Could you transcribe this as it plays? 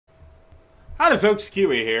Howdy folks,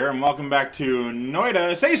 Keywii here, and welcome back to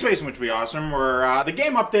Noita, a safe space in which we awesome, where the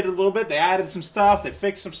game updated a little bit. They added some stuff, they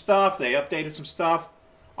fixed some stuff, they updated some stuff.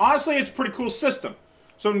 Honestly, it's a pretty cool system.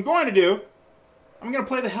 So what I'm going to do, I'm going to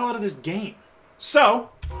play the hell out of this game.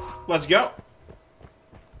 So, let's go.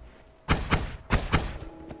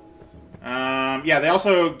 Yeah, they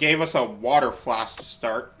also gave us a water flask to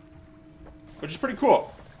start, which is pretty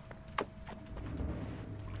cool.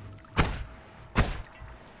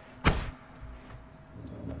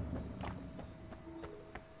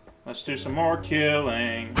 Let's do some more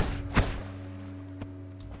killing.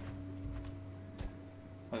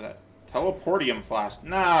 What's that? Teleportium flask.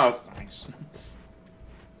 No, thanks.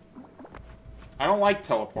 I don't like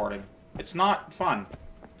teleporting. It's not fun.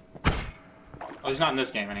 At least not in this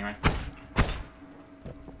game, anyway.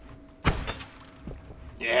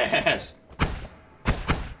 Yes!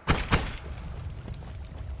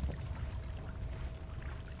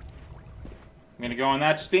 I'm gonna go on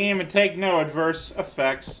that steam and take no adverse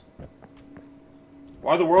effects.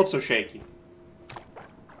 Why the world so shaky?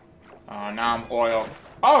 Oh, now I'm oil.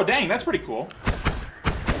 Oh, dang, that's pretty cool.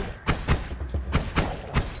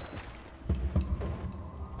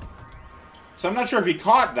 So I'm not sure if he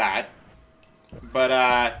caught that,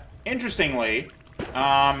 but interestingly,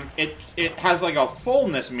 it has like a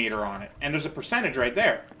fullness meter on it, and there's a percentage right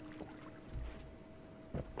there.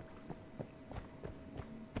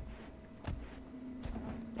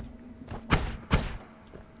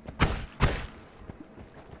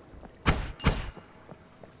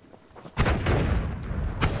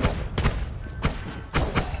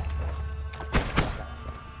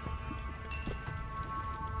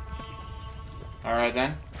 Alright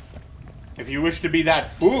then. If you wish to be that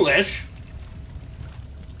foolish.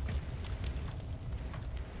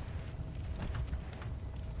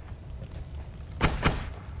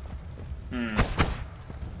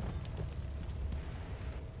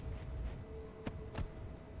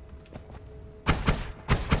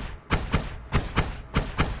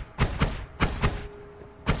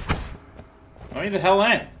 Let me the hell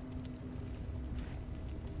in.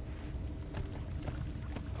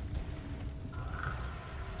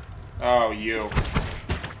 Oh, you.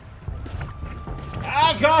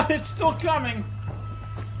 Ah, God, it's still coming.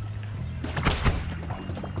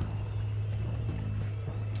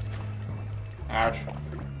 Ouch.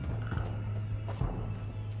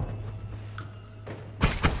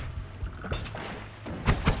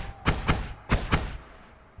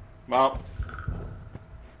 Well.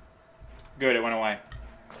 Good, it went away.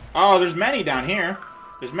 Oh, there's many down here.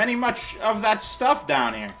 There's much of that stuff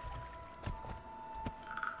down here.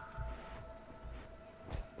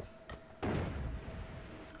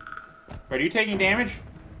 Wait, are you taking damage?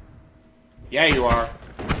 Yeah, you are.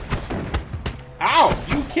 Ow!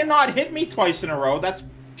 You cannot hit me twice in a row. That's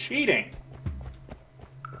cheating.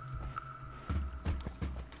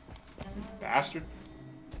 Bastard.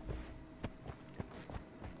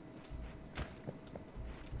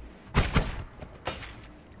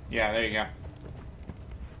 Yeah, there you go.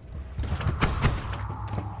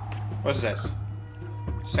 What's this?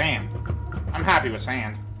 Sand. I'm happy with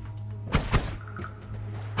sand.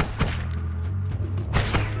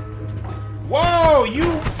 Whoa!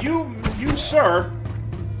 You, sir,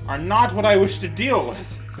 are not what I wish to deal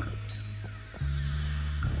with.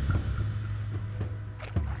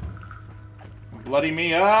 Bloody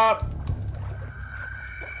me up.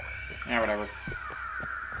 Yeah, whatever.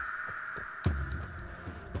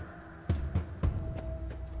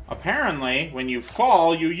 Apparently, when you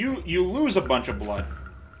fall, you lose a bunch of blood.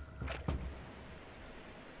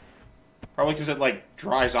 Probably because it, like,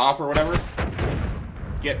 dries off or whatever.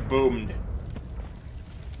 Get boomed.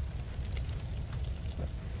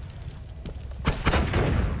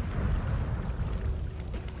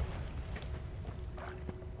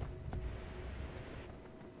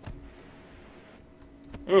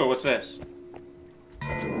 Ooh, what's this?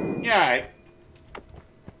 Yeah,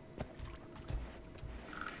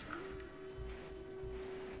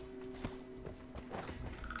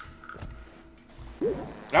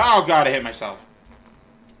 oh, God, I hit myself.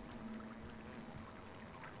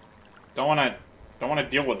 Don't wanna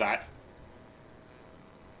deal with that.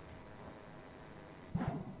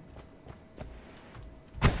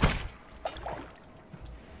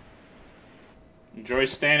 Enjoy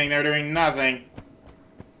standing there doing nothing.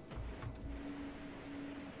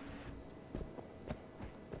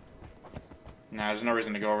 Nah, there's no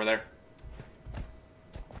reason to go over there.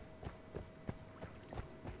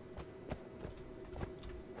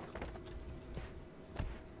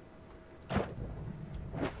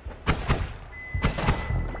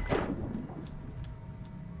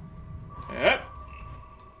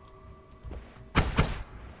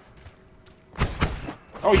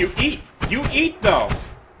 Oh, you eat! You eat, though!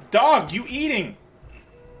 Dog, you eating!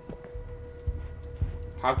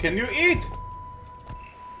 How can you eat?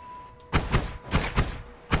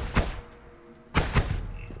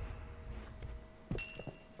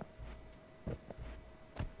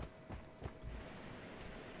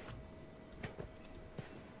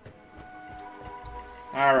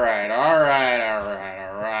 Alright, alright, alright,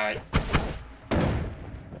 alright.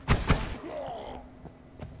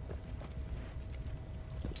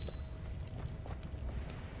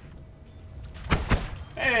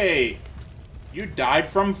 Hey! You died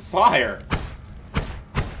from fire!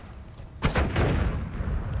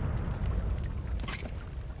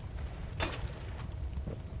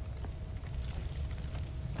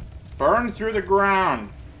 Burn through the ground.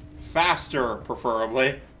 Faster,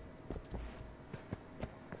 preferably.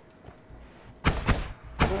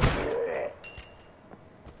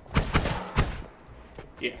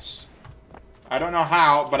 Yes. I don't know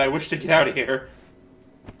how, but I wish to get out of here.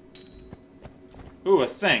 Ooh, a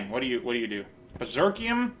thing. What do you do?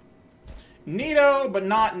 Berserkium? Neato, but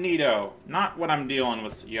not neato. Not what I'm dealing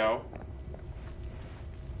with, yo.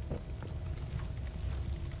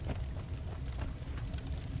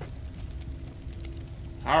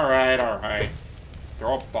 Alright, alright.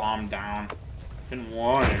 Throw a bomb down. Didn't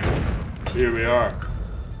want to. Here we are.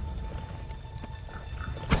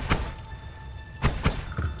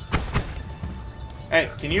 Hey,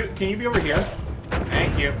 can you be over here?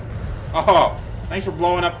 Thank you. Oh, thanks for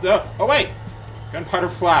blowing up the... Oh, wait! Gunpowder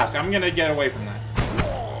flask. I'm gonna get away from that.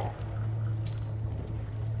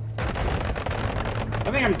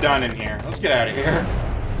 I think I'm done in here. Let's get out of here.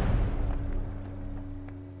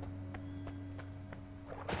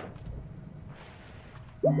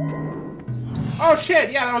 Oh,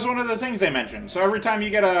 shit! Yeah, that was one of the things they mentioned. So every time you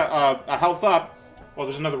get a health up... Well,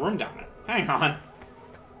 there's another room down there. Hang on.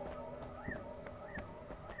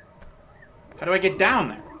 How do I get down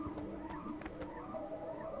there?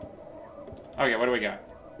 Okay, what do we got?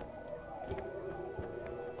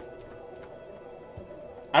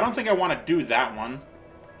 I don't think I want to do that one.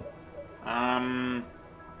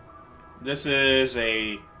 This is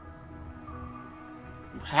a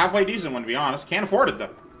halfway decent one, to be honest. Can't afford it,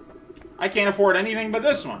 though. I can't afford anything but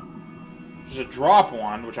this one. There's a drop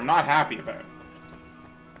one, which I'm not happy about.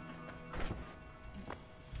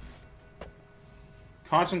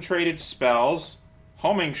 Concentrated spells,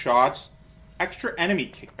 homing shots, extra enemy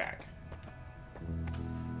kickback.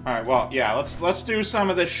 All right, well, yeah, let's do some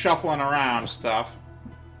of this shuffling around stuff.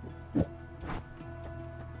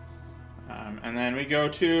 And then we go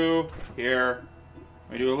to here.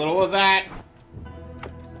 We do a little of that.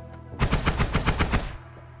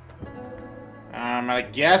 I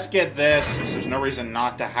guess get this, since there's no reason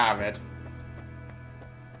not to have it.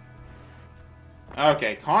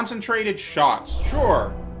 Okay, concentrated shots.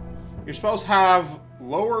 Sure. Your spells have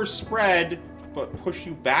lower spread, but push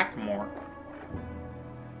you back more.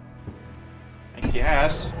 I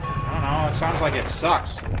guess. I don't know, it sounds like it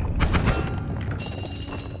sucks.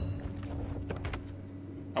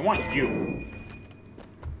 I want you.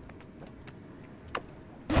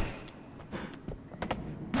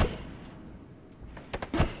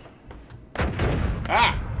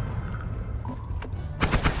 Ah!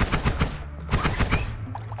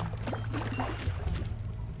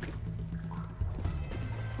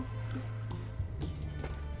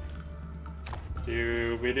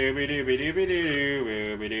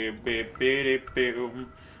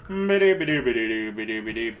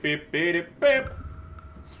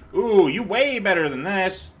 Ooh, you way better than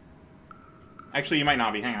this. Actually, you might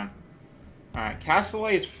not be. Hang on. Alright,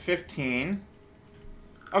 Castellet is 15.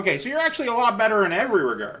 Okay, so you're actually a lot better in every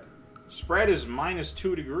regard. Spread is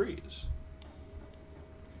 -2 degrees.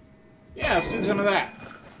 Yeah, let's do some of that.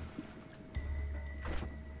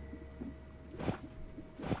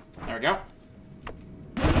 There we go.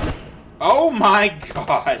 Oh my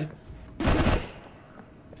god!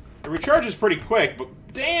 The recharge is pretty quick, but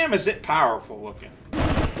damn is it powerful looking.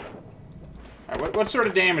 Alright, what sort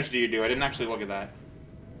of damage do you do? I didn't actually look at that.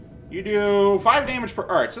 You do 5 damage per...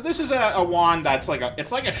 Alright, so this is a wand that's like a...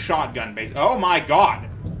 It's like a shotgun base. Oh my god!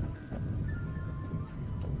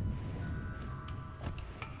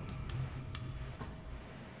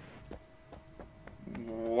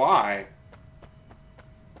 Why?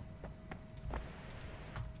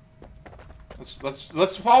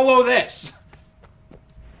 Let's follow this.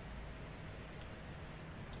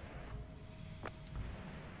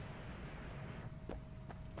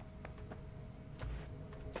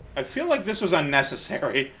 I feel like this was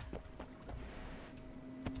unnecessary.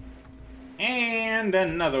 And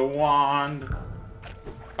another wand.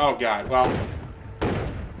 Oh god, well.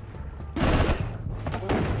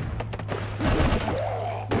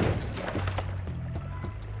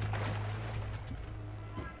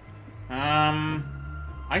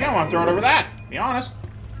 I kinda wanna throw it over that, to be honest.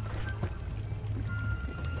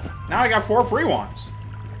 Now I got 4 free ones.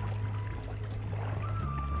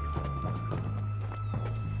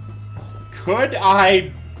 Could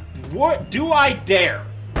I... What do I dare?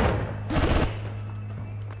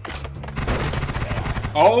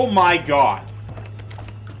 Oh my god.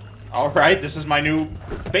 Alright, this is my new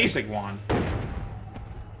basic wand.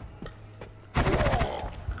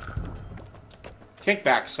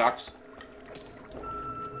 Kickback sucks.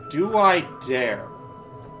 Do I dare?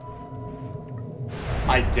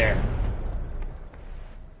 I dare.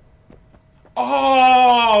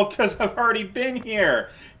 Oh, because I've already been here.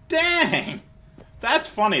 Dang. That's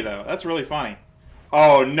funny, though. That's really funny.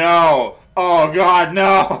 Oh, no. Oh, God,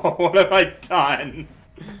 no. What have I done?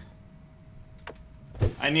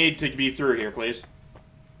 I need to be through here, please.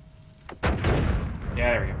 Yeah,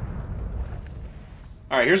 there we go.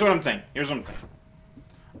 Alright, here's what I'm thinking.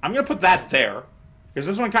 I'm gonna put that there. Because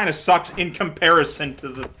this one kind of sucks in comparison to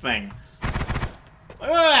the thing. Look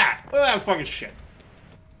at that! Look at that fucking shit.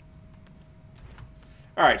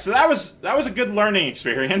 Alright, so that was a good learning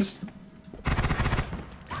experience.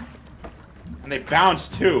 And they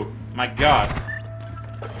bounced too. My god.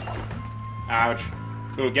 Ouch.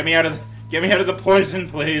 Ooh, get me out of the poison,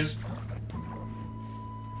 please.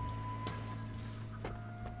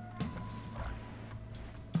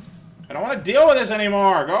 I don't want to deal with this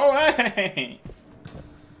anymore. Go away.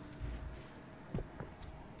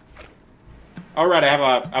 All right, I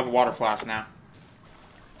have a water flask now.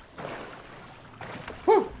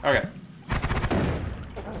 Whew. Okay.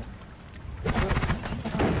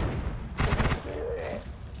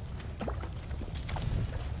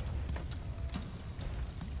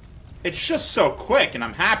 It's just so quick, and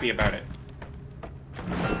I'm happy about it.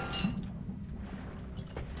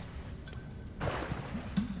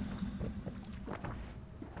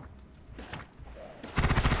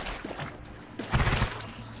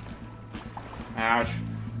 Ouch.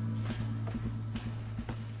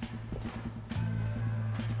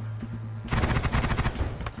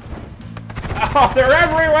 Oh, they're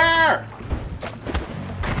everywhere!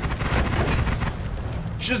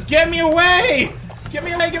 Just get me away! Get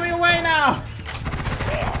me away now!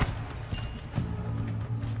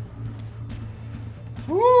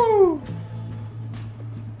 Woo!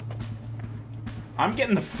 I'm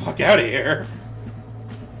getting the fuck out of here.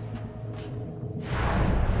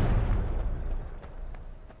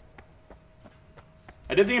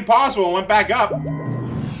 I did the impossible and went back up.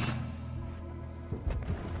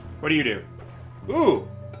 What do you do? Ooh.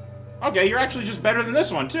 Okay, you're actually just better than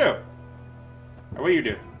this one, too. Or what do you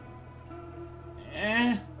do?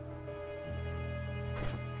 Eh.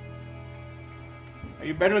 Are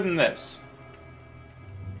you better than this?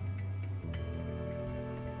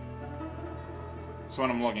 That's what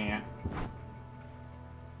I'm looking at.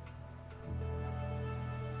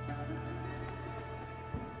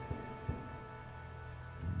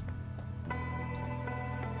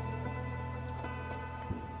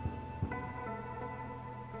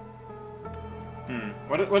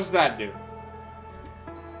 What does that do?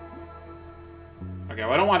 Okay,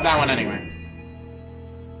 well, I don't want that one anyway.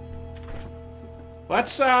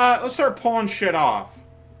 Let's start pulling shit off.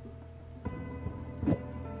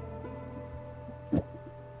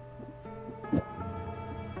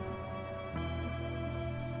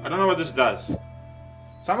 I don't know what this does.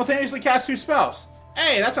 Simultaneously cast 2 spells.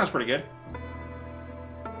 Hey, that sounds pretty good.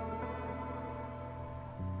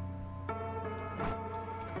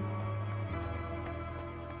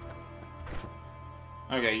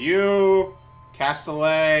 Okay, you cast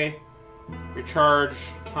delay, recharge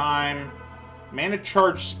time, mana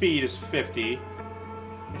charge speed is 50,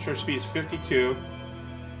 recharge speed is 52,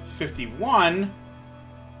 51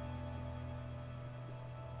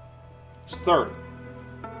 is 30.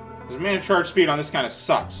 Because mana charge speed on this kind of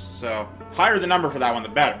sucks, so higher the number for that one, the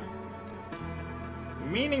better.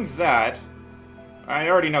 Meaning that I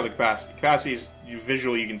already know the capacity. Capacity is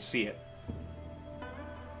visually you can see it.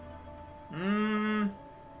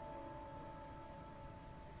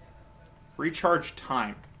 Recharge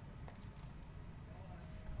time.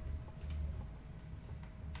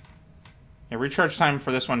 Yeah, recharge time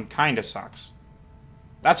for this one kind of sucks.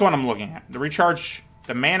 That's what I'm looking at. The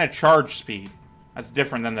mana charge speed. That's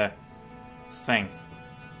different than the thing.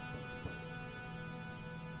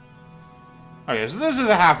 Okay, so this is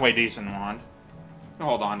a halfway decent wand. I'll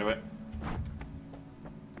hold on to it.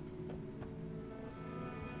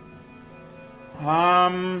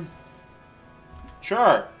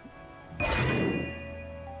 Sure.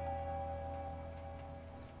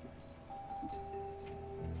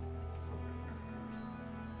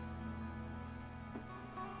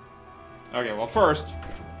 Okay, well first,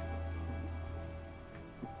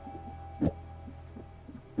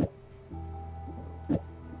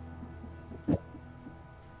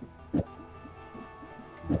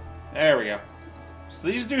 So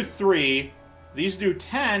these do 3, these do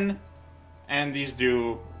 10, and these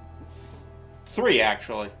do 3,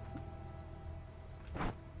 actually.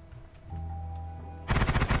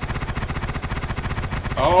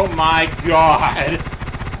 Oh my god!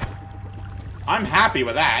 I'm happy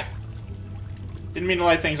with that. Didn't mean to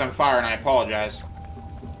light things on fire, and I apologize.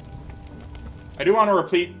 I do want to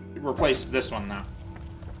replace this one now.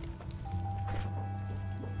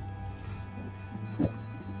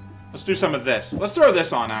 Let's do some of this. Let's throw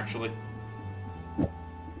this on, actually.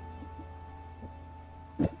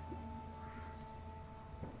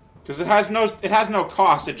 Because it has no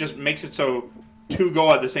cost. It just makes it so 2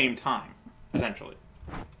 go at the same time, essentially.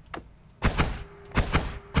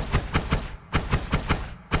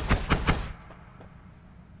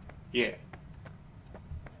 Yeah.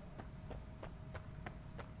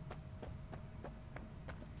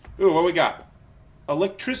 Ooh, what we got?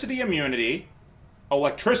 Electricity immunity,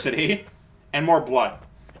 electricity, and more blood.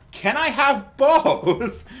 Can I have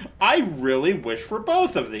both? I really wish for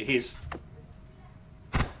both of these.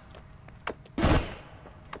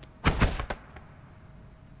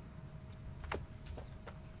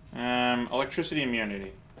 Electricity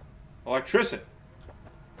immunity. Electricity.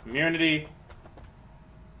 Immunity.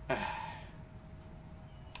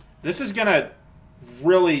 This is gonna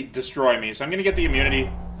really destroy me, so I'm gonna get the immunity.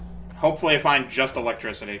 Hopefully I find just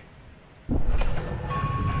electricity.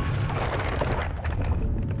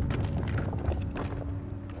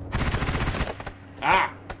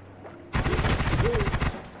 Ah!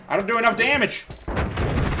 I don't do enough damage!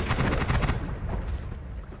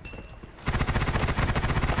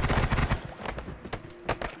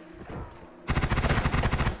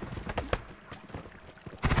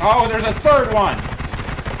 Oh, there's a third one!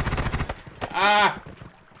 Ah!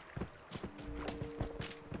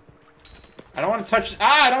 I don't want to touch...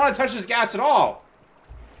 Ah, I don't want to touch this gas at all!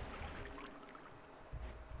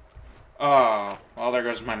 Oh, well, there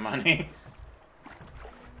goes my money.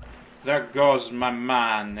 There goes my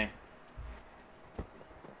money.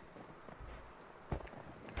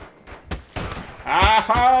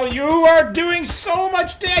 Ah, you are doing so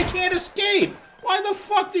much damage, I can't escape! Why the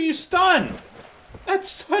fuck do you stun? That's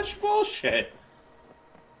such bullshit.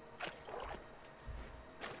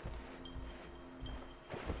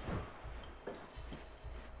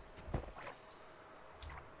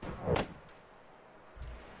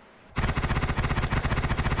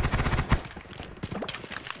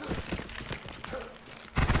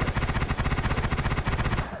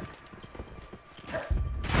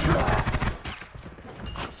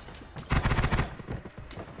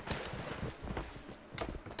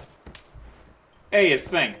 Hey, a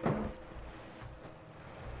thing.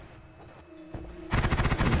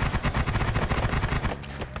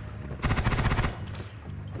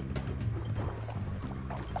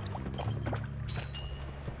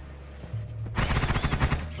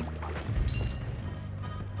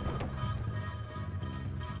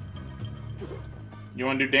 You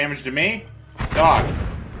want to do damage to me? Dog,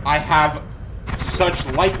 I have such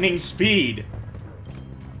lightning speed.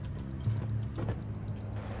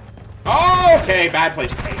 Oh, okay, bad place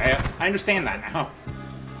to be. I understand that now.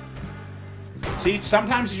 See,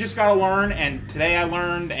 sometimes you just gotta learn, and today I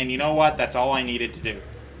learned, and you know what? That's all I needed to do.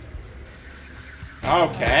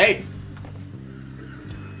 Okay.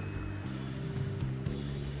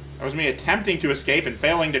 That was me attempting to escape and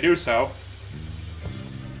failing to do so.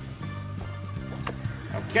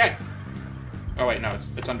 Okay. Oh, wait, no,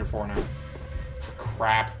 it's under 4 now.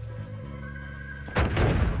 Crap.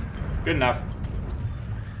 Good enough.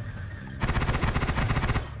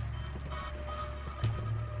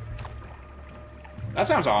 That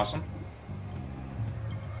sounds awesome.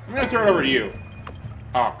 I'm gonna throw it over to you.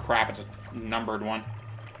 Oh, crap, it's a numbered one.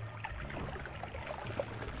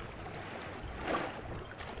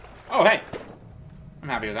 Oh, hey. I'm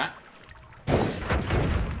happy with that.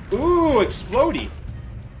 Ooh, explodey.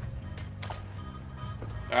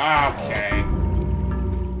 Okay.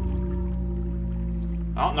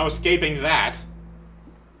 Well, no escaping that.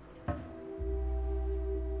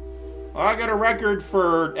 Well, I got a record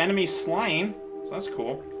for enemy slain, so that's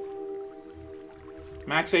cool.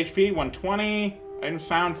 Max HP, 120. Items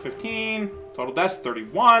found, 15. Total deaths,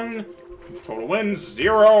 31. Total wins,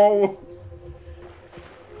 0.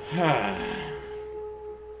 Well,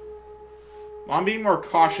 I'm being more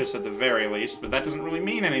cautious at the very least, but that doesn't really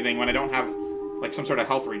mean anything when I don't have, like, some sort of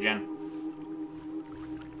health regen.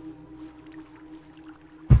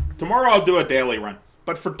 Tomorrow I'll do a daily run.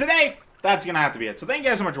 But for today, that's going to have to be it. So thank you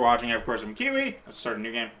guys so much for watching. Of course, I'm Keywii. Let's start a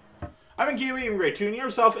new game. I've been Keywii. You've been great too, and you have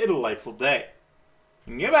yourself a delightful day.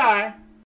 Goodbye.